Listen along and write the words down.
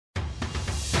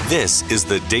This is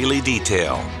the Daily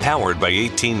Detail, powered by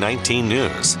 1819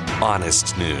 News.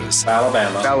 Honest news.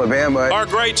 Alabama. Our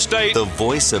great state. The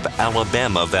voice of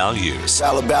Alabama values.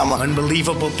 Alabama.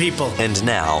 Unbelievable people. And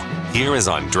now, here is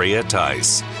Andrea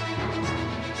Tice.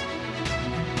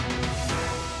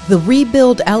 The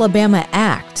Rebuild Alabama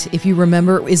Act, if you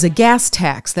remember, is a gas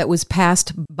tax that was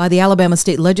passed by the Alabama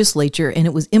State Legislature, and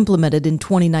it was implemented in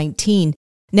 2019.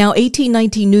 Now,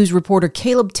 1819 News reporter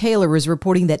Caleb Taylor is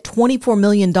reporting that $24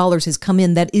 million has come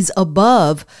in that is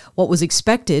above what was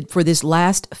expected for this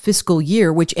last fiscal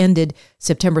year, which ended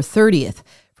September 30th.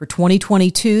 For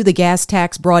 2022, the gas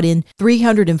tax brought in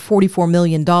 $344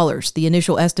 million. The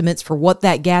initial estimates for what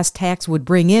that gas tax would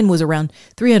bring in was around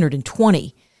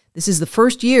 $320. This is the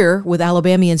first year with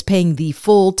Alabamians paying the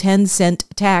full 10-cent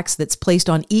tax that's placed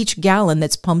on each gallon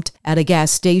that's pumped at a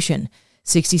gas station.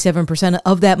 67%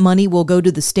 of that money will go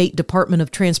to the State Department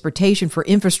of Transportation for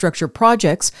infrastructure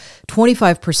projects,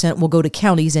 25% will go to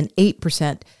counties, and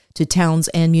 8% to towns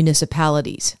and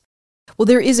municipalities. Well,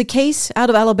 there is a case out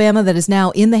of Alabama that is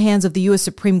now in the hands of the U.S.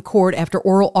 Supreme Court after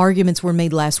oral arguments were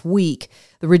made last week.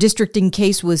 The redistricting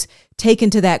case was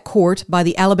taken to that court by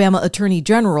the Alabama Attorney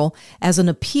General as an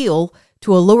appeal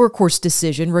to a lower court's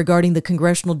decision regarding the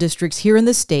congressional districts here in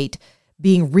the state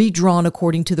being redrawn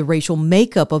according to the racial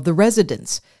makeup of the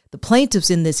residents. The plaintiffs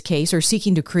in this case are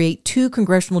seeking to create 2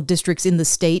 congressional districts in the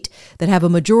state that have a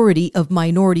majority of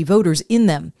minority voters in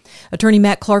them. Attorney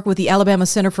Matt Clark with the Alabama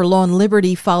Center for Law and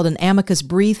Liberty filed an amicus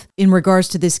brief in regards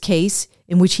to this case,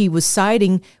 in which he was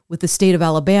siding with the state of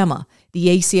Alabama.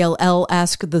 The ACLL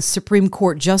asked the Supreme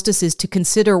Court justices to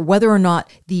consider whether or not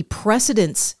the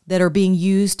precedents that are being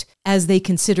used as they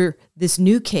consider this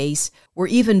new case were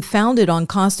even founded on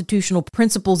constitutional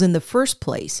principles in the first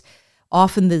place.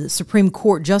 Often the Supreme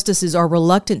Court justices are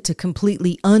reluctant to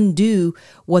completely undo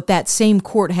what that same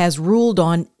court has ruled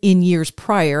on in years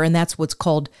prior, and that's what's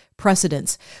called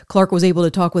precedents. Clark was able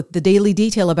to talk with the Daily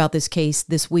Detail about this case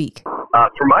this week.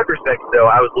 From my perspective,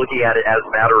 though, I was looking at it as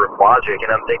a matter of logic,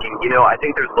 and I'm thinking, I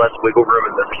think there's less wiggle room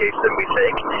in this case than we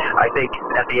think. I think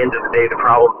at the end of the day, the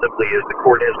problem simply is the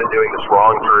court has been doing this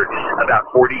wrong for about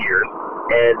 40 years.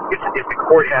 And if the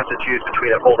court has to choose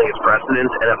between upholding its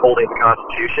precedents and upholding the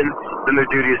Constitution, then their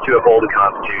duty is to uphold the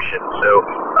Constitution. So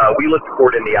we looked the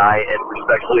court in the eye and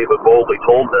respectfully but boldly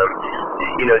told them,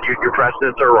 your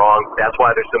precedents are wrong. That's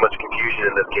why there's so much confusion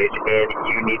in this case, and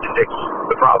you need to fix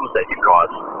the problems that you've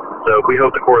caused. So we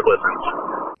hope the court listens.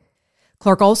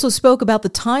 Clark also spoke about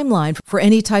the timeline for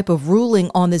any type of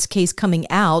ruling on this case coming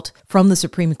out from the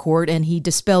Supreme Court, and he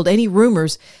dispelled any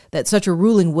rumors that such a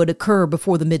ruling would occur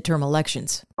before the midterm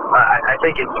elections. I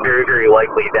think it's very, very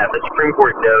likely that the Supreme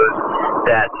Court knows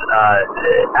that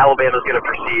Alabama is going to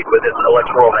proceed with its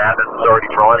electoral map as it's already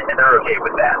drawn, and they're okay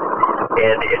with that.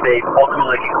 And if they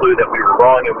ultimately conclude that we were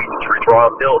wrong and we need to redraw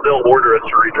them, they'll order us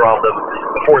to redraw them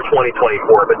before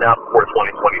 2024, but not before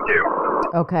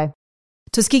 2022. Okay.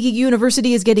 Tuskegee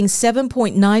University is getting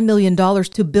 $7.9 million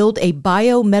to build a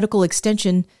biomedical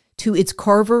extension to its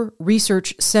Carver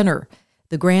Research Center.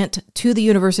 The grant to the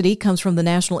university comes from the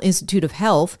National Institute of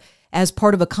Health as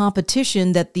part of a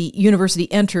competition that the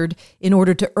university entered in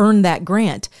order to earn that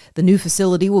grant. The new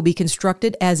facility will be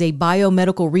constructed as a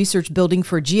biomedical research building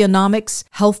for genomics,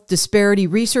 health disparity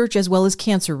research, as well as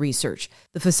cancer research.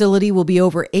 The facility will be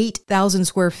over 8,000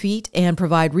 square feet and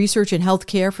provide research and health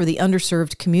care for the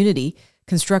underserved community.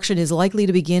 Construction is likely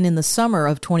to begin in the summer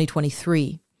of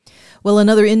 2023. Well,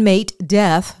 another inmate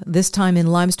death, this time in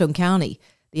Limestone County.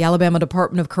 The Alabama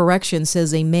Department of Corrections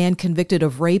says a man convicted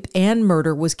of rape and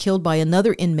murder was killed by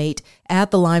another inmate at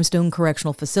the Limestone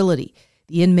Correctional Facility.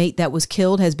 The inmate that was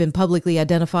killed has been publicly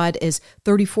identified as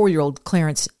 34-year-old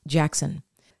Clarence Jackson.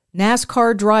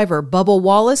 Nascar driver Bubba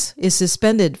Wallace is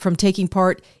suspended from taking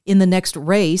part in the next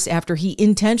race after he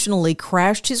intentionally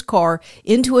crashed his car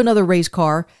into another race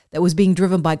car that was being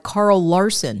driven by Carl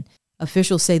Larson.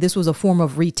 Officials say this was a form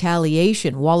of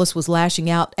retaliation. Wallace was lashing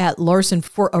out at Larson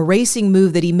for a racing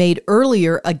move that he made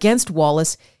earlier against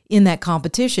Wallace in that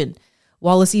competition.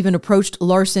 Wallace even approached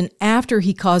Larson after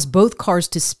he caused both cars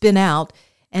to spin out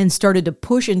and started to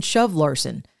push and shove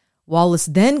Larson. Wallace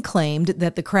then claimed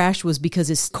that the crash was because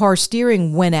his car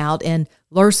steering went out and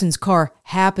Larson's car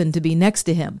happened to be next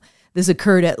to him. This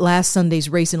occurred at last Sunday's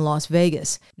race in Las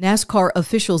Vegas. NASCAR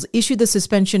officials issued the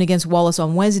suspension against Wallace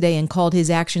on Wednesday and called his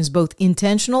actions both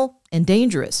intentional and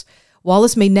dangerous.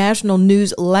 Wallace made national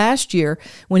news last year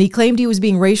when he claimed he was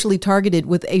being racially targeted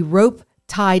with a rope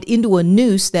tied into a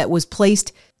noose that was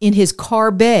placed in his car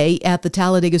bay at the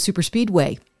Talladega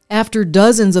Superspeedway. After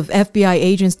dozens of FBI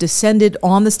agents descended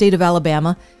on the state of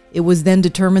Alabama, it was then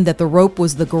determined that the rope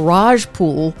was the garage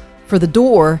pull for the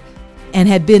door and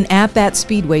had been at that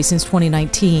speedway since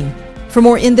 2019. For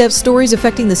more in-depth stories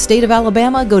affecting the state of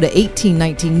Alabama, go to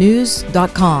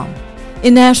 1819news.com.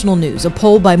 In national news, a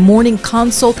poll by Morning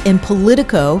Consult and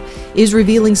Politico is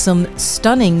revealing some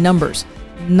stunning numbers.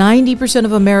 90%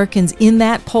 of Americans in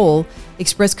that poll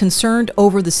expressed concern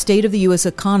over the state of the U.S.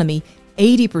 economy.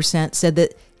 80% said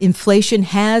that inflation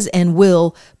has and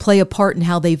will play a part in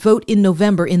how they vote in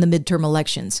November in the midterm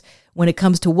elections. When it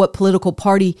comes to what political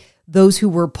party those who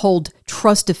were polled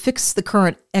trust to fix the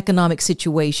current economic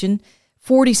situation,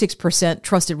 46%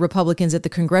 trusted Republicans at the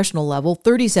congressional level,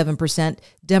 37%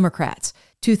 Democrats.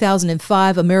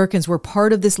 2005 Americans were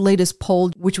part of this latest poll,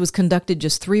 which was conducted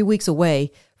just 3 weeks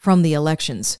away from the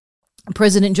elections.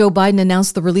 President Joe Biden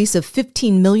announced the release of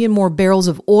 15 million more barrels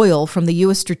of oil from the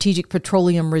U.S. Strategic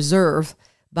Petroleum Reserve.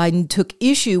 Biden took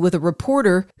issue with a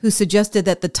reporter who suggested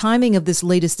that the timing of this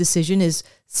latest decision is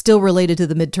still related to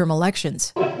the midterm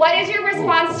elections. What is your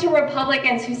response to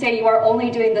Republicans who say you are only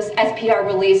doing this SPR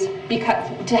release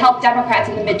to help Democrats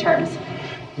in the midterms?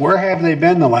 Where have they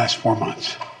been the last 4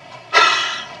 months?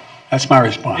 That's my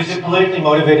response. Is it politically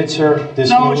motivated, sir?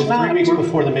 No, it's not. 3 weeks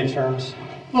before the midterms?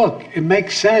 Look, it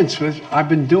makes sense. I've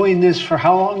been doing this for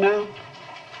how long now?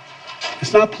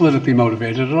 It's not politically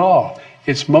motivated at all.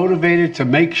 It's motivated to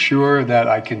make sure that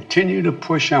I continue to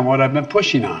push on what I've been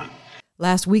pushing on.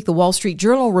 Last week, the Wall Street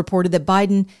Journal reported that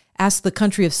Biden asked the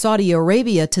country of Saudi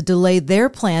Arabia to delay their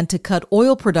plan to cut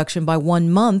oil production by 1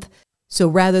 month. So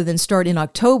rather than start in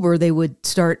October, they would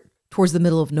start towards the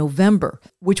middle of November,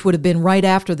 which would have been right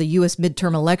after the U.S.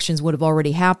 midterm elections would have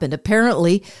already happened.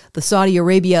 Apparently, the Saudi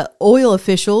Arabia oil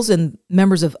officials and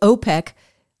members of OPEC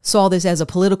saw this as a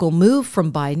political move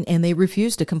from Biden, and they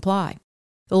refused to comply.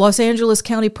 The Los Angeles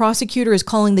County prosecutor is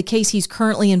calling the case he's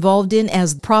currently involved in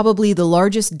as probably the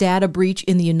largest data breach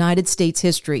in the United States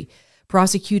history.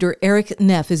 Prosecutor Eric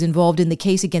Neff is involved in the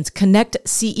case against Konnech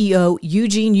CEO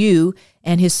Eugene Yu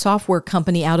and his software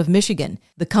company out of Michigan.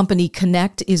 The company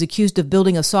Konnech is accused of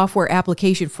building a software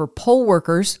application for poll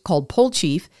workers called Poll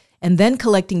Chief and then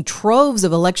collecting troves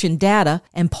of election data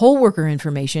and poll worker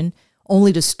information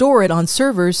only to store it on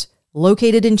servers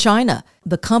located in China.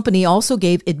 The company also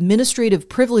gave administrative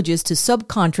privileges to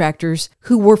subcontractors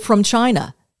who were from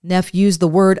China. Neff used the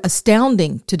word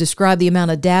astounding to describe the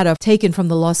amount of data taken from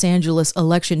the Los Angeles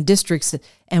election districts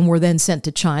and were then sent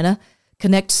to China.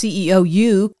 Konnech CEO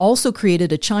Yu also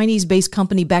created a Chinese-based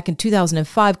company back in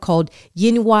 2005 called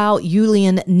Yinhuao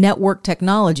Yulian Network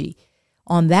Technology.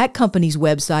 On that company's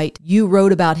website, Yu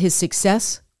wrote about his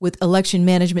success with election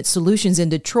management solutions in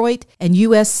Detroit and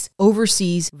U.S.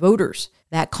 overseas voters.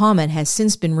 That comment has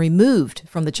since been removed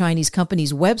from the Chinese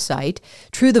company's website.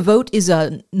 True the Vote is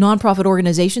a nonprofit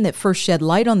organization that first shed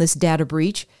light on this data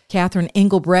breach. Catherine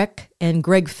Engelbrecht and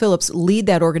Greg Phillips lead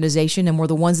that organization and were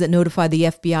the ones that notified the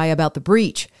FBI about the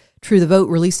breach. True the Vote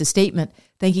released a statement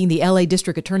thanking the LA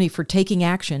District Attorney for taking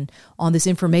action on this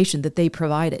information that they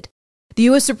provided. The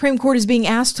U.S. Supreme Court is being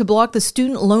asked to block the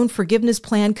student loan forgiveness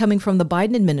plan coming from the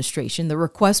Biden administration. The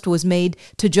request was made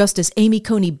to Justice Amy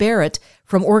Coney Barrett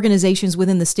from organizations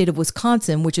within the state of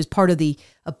Wisconsin, which is part of the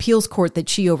appeals court that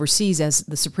she oversees as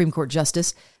the Supreme Court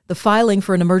justice. The filing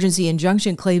for an emergency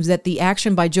injunction claims that the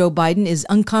action by Joe Biden is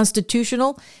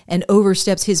unconstitutional and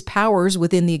oversteps his powers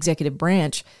within the executive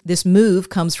branch. This move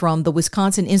comes from the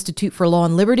Wisconsin Institute for Law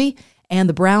and Liberty and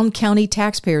the Brown County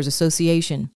Taxpayers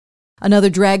Association.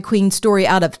 Another drag queen story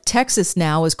out of Texas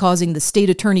now is causing the state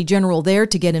attorney general there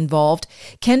to get involved.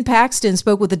 Ken Paxton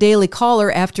spoke with the Daily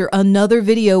Caller after another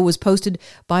video was posted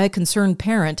by a concerned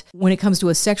parent when it comes to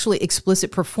a sexually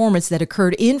explicit performance that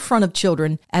occurred in front of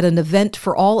children at an event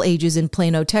for all ages in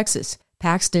Plano, Texas.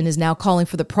 Paxton is now calling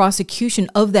for the prosecution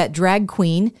of that drag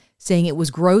queen, saying it was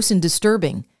gross and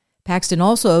disturbing. Paxton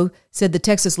also said the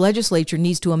Texas legislature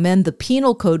needs to amend the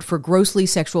penal code for grossly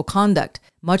sexual conduct,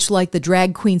 much like the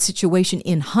drag queen situation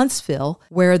in Huntsville,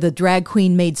 where the drag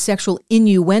queen made sexual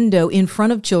innuendo in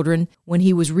front of children when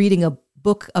he was reading a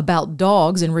book about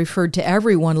dogs and referred to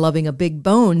everyone loving a big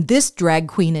bone. This drag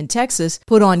queen in Texas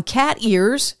put on cat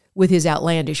ears with his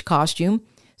outlandish costume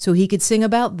so he could sing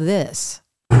about this.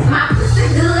 My pussy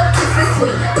good, pussy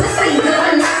sweet, pussy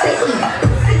good, pussy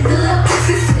good,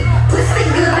 pussy sweet.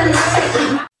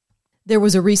 There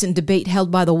was a recent debate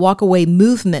held by the Walkaway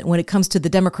movement when it comes to the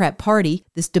Democrat Party.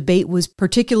 This debate was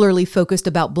particularly focused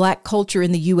about black culture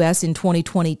in the U.S. in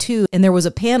 2022, and there was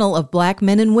a panel of black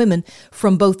men and women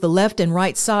from both the left and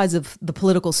right sides of the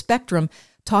political spectrum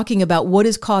talking about what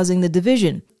is causing the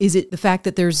division. Is it the fact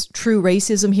that there's true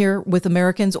racism here with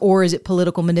Americans, or is it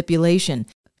political manipulation?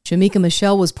 Shamika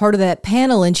Michelle was part of that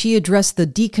panel, and she addressed the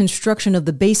deconstruction of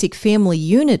the basic family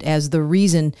unit as the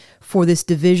reason for this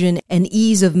division and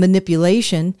ease of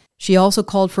manipulation. She also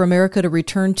called for America to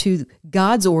return to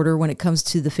God's order when it comes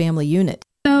to the family unit.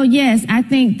 So, yes, I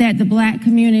think that the Black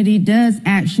community does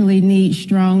actually need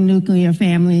strong nuclear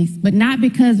families, but not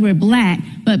because we're Black,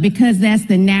 but because that's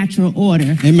the natural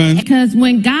order. Amen. Because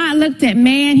when God looked at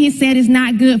man, he said it's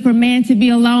not good for man to be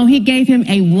alone. He gave him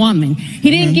a woman. He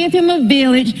didn't give him a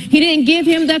village. He didn't give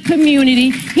him the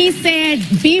community. He said,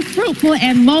 be fruitful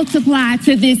and multiply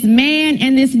to this man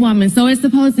and this woman. So it's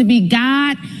supposed to be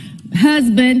God,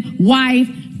 husband, wife,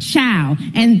 child.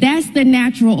 And that's the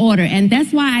natural order. And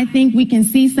that's why I think we can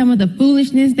see some of the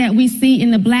foolishness that we see in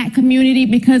the Black community,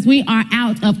 because we are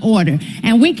out of order.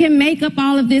 And we can make up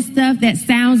all of this stuff that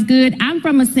sounds good. I'm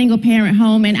from a single parent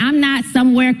home, and I'm not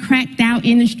somewhere cracked out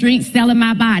in the street selling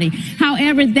my body.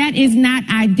 However, that is not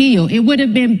ideal. It would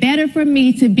have been better for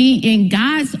me to be in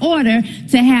God's order,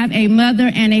 to have a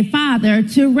mother and a father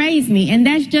to raise me. And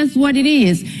that's just what it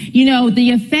is. You know,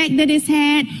 the effect that it's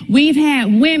had, we've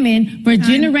had women for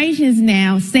generations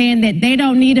now saying that they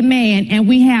don't need a man, and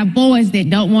we have boys that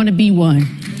don't want to be one.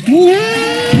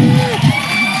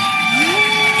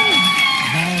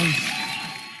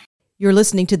 You're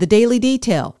listening to The Daily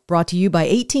Detail, brought to you by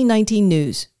 1819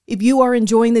 News. If you are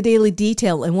enjoying The Daily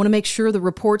Detail and want to make sure the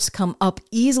reports come up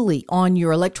easily on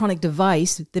your electronic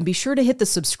device, then be sure to hit the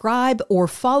subscribe or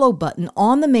follow button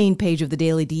on the main page of The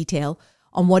Daily Detail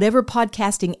on whatever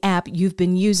podcasting app you've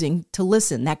been using to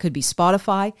listen. That could be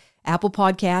Spotify, Apple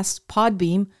Podcasts,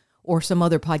 Podbeam, or some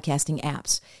other podcasting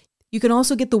apps. You can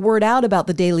also get the word out about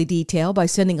The Daily Detail by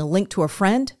sending a link to a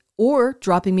friend or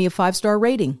dropping me a 5-star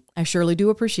rating. I surely do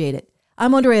appreciate it.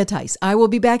 I'm Andrea Tice. I will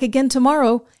be back again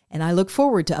tomorrow, and I look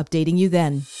forward to updating you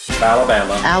then.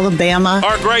 Alabama.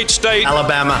 Our great state.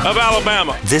 Alabama. Of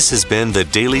Alabama. This has been The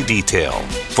Daily Detail.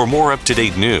 For more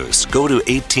up-to-date news, go to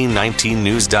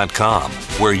 1819news.com,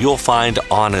 where you'll find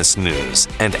honest news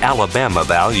and Alabama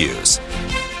values.